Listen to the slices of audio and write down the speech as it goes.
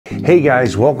Hey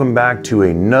guys, welcome back to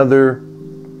another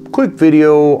quick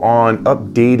video on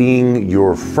updating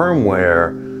your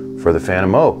firmware for the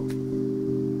Fantom O.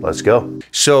 Let's go.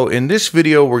 So in this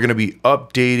video, we're gonna be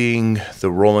updating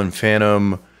the Roland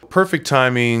Fantom. Perfect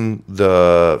timing,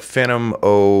 the Fantom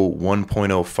O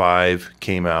 1.05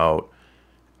 came out.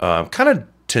 Kind of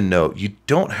to note, you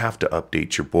don't have to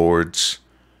update your boards,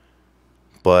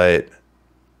 but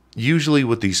usually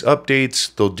with these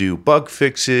updates, they'll do bug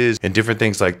fixes and different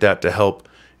things like that to help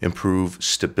improve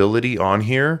stability on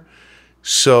here.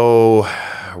 So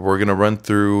we're gonna run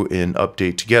through an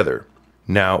update together.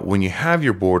 Now, when you have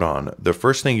your board on, the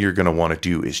first thing you're gonna wanna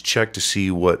do is check to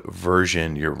see what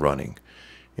version you're running.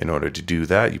 In order to do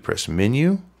that, you press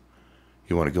Menu,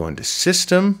 you wanna go into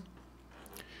System,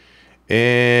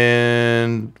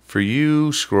 and for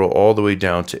you, scroll all the way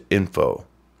down to Info.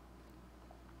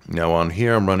 Now on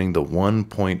here, I'm running the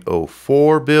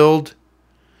 1.04 build,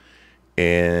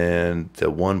 and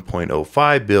the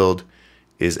 1.05 build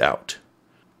is out.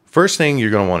 First thing you're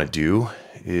going to want to do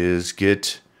is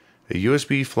get a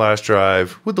USB flash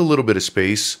drive with a little bit of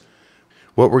space.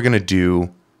 What we're going to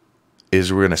do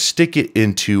is we're going to stick it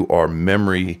into our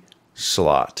memory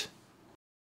slot.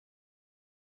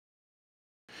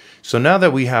 So now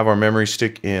that we have our memory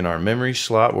stick in our memory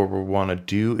slot, what we want to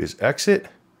do is exit.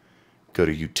 Go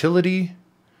to Utility,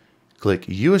 click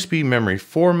USB Memory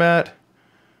Format,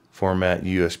 Format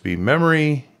USB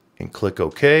Memory, and click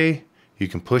OK. You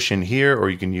can push in here or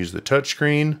you can use the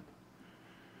touchscreen.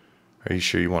 Are you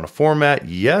sure you want to format?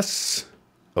 Yes.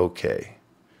 OK.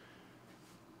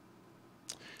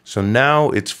 So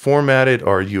now it's formatted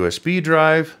our USB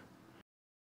drive.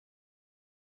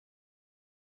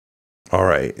 All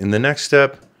right, in the next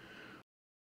step,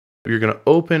 you're going to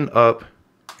open up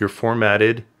your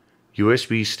formatted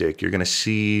USB stick. You're going to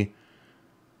see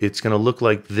it's going to look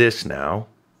like this now.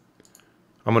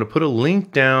 I'm going to put a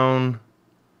link down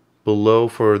below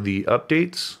for the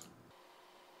updates.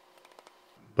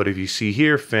 But if you see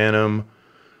here, Fantom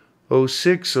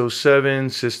 0607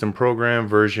 system program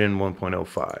version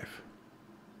 1.05.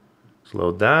 Let's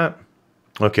load that.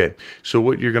 Okay, so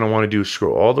what you're going to want to do is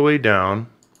scroll all the way down,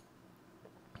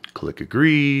 click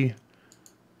Agree,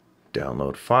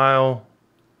 download file.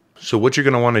 So what you're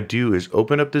going to want to do is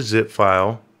open up the zip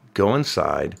file, go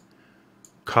inside,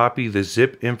 copy the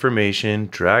zip information,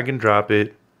 drag and drop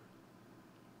it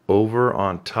over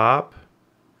on top.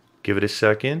 Give it a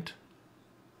second.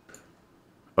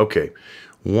 Okay,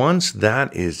 once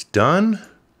that is done,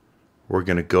 we're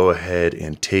going to go ahead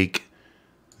and take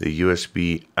the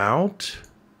USB out.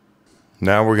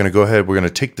 Now we're going to go ahead, we're going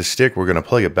to take the stick, we're going to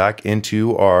plug it back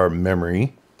into our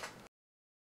memory.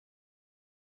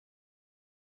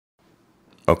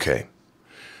 Okay,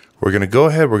 we're going to go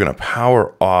ahead, we're going to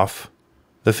power off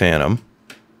the Fantom,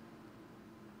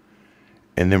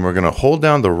 and then we're going to hold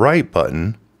down the right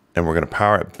button and we're going to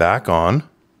power it back on.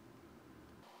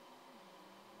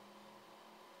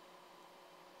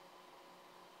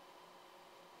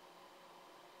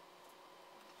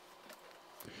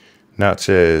 Now it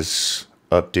says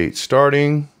update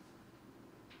starting.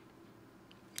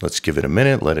 Let's give it a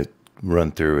minute, let it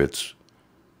run through its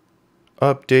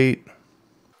update.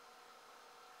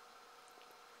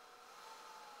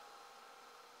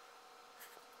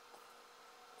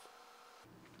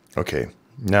 Okay,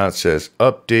 now it says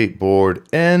update board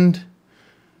end.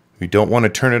 We don't want to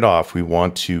turn it off. We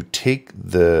want to take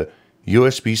the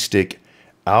USB stick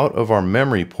out of our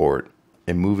memory port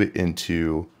and move it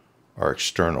into our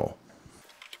external.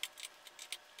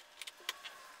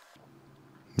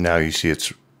 Now you see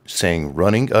it's saying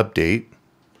running update,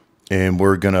 and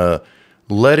we're gonna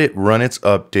let it run its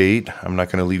update. I'm not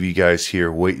gonna leave you guys here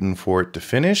waiting for it to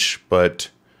finish, but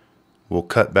we'll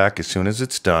cut back as soon as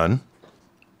it's done.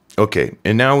 Okay,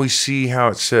 and now we see how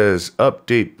it says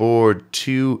update board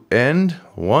to end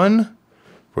 1.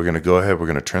 We're gonna go ahead, we're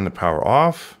gonna turn the power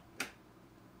off.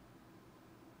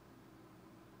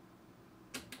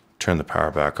 Turn the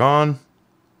power back on.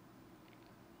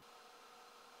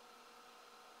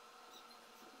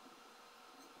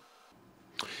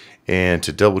 And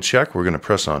to double check, we're gonna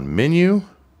press on Menu,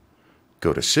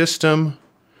 go to System,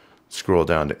 scroll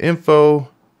down to Info,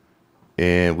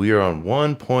 and we are on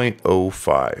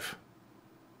 1.05.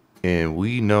 And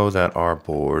we know that our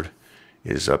board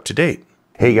is up to date.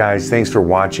 Hey guys, thanks for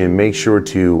watching. Make sure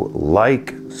to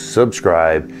like,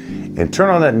 subscribe, and turn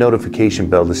on that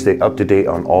notification bell to stay up to date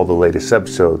on all the latest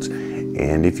episodes.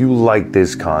 And if you like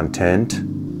this content,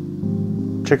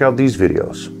 check out these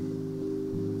videos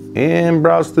and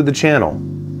browse through the channel.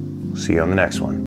 See you on the next one.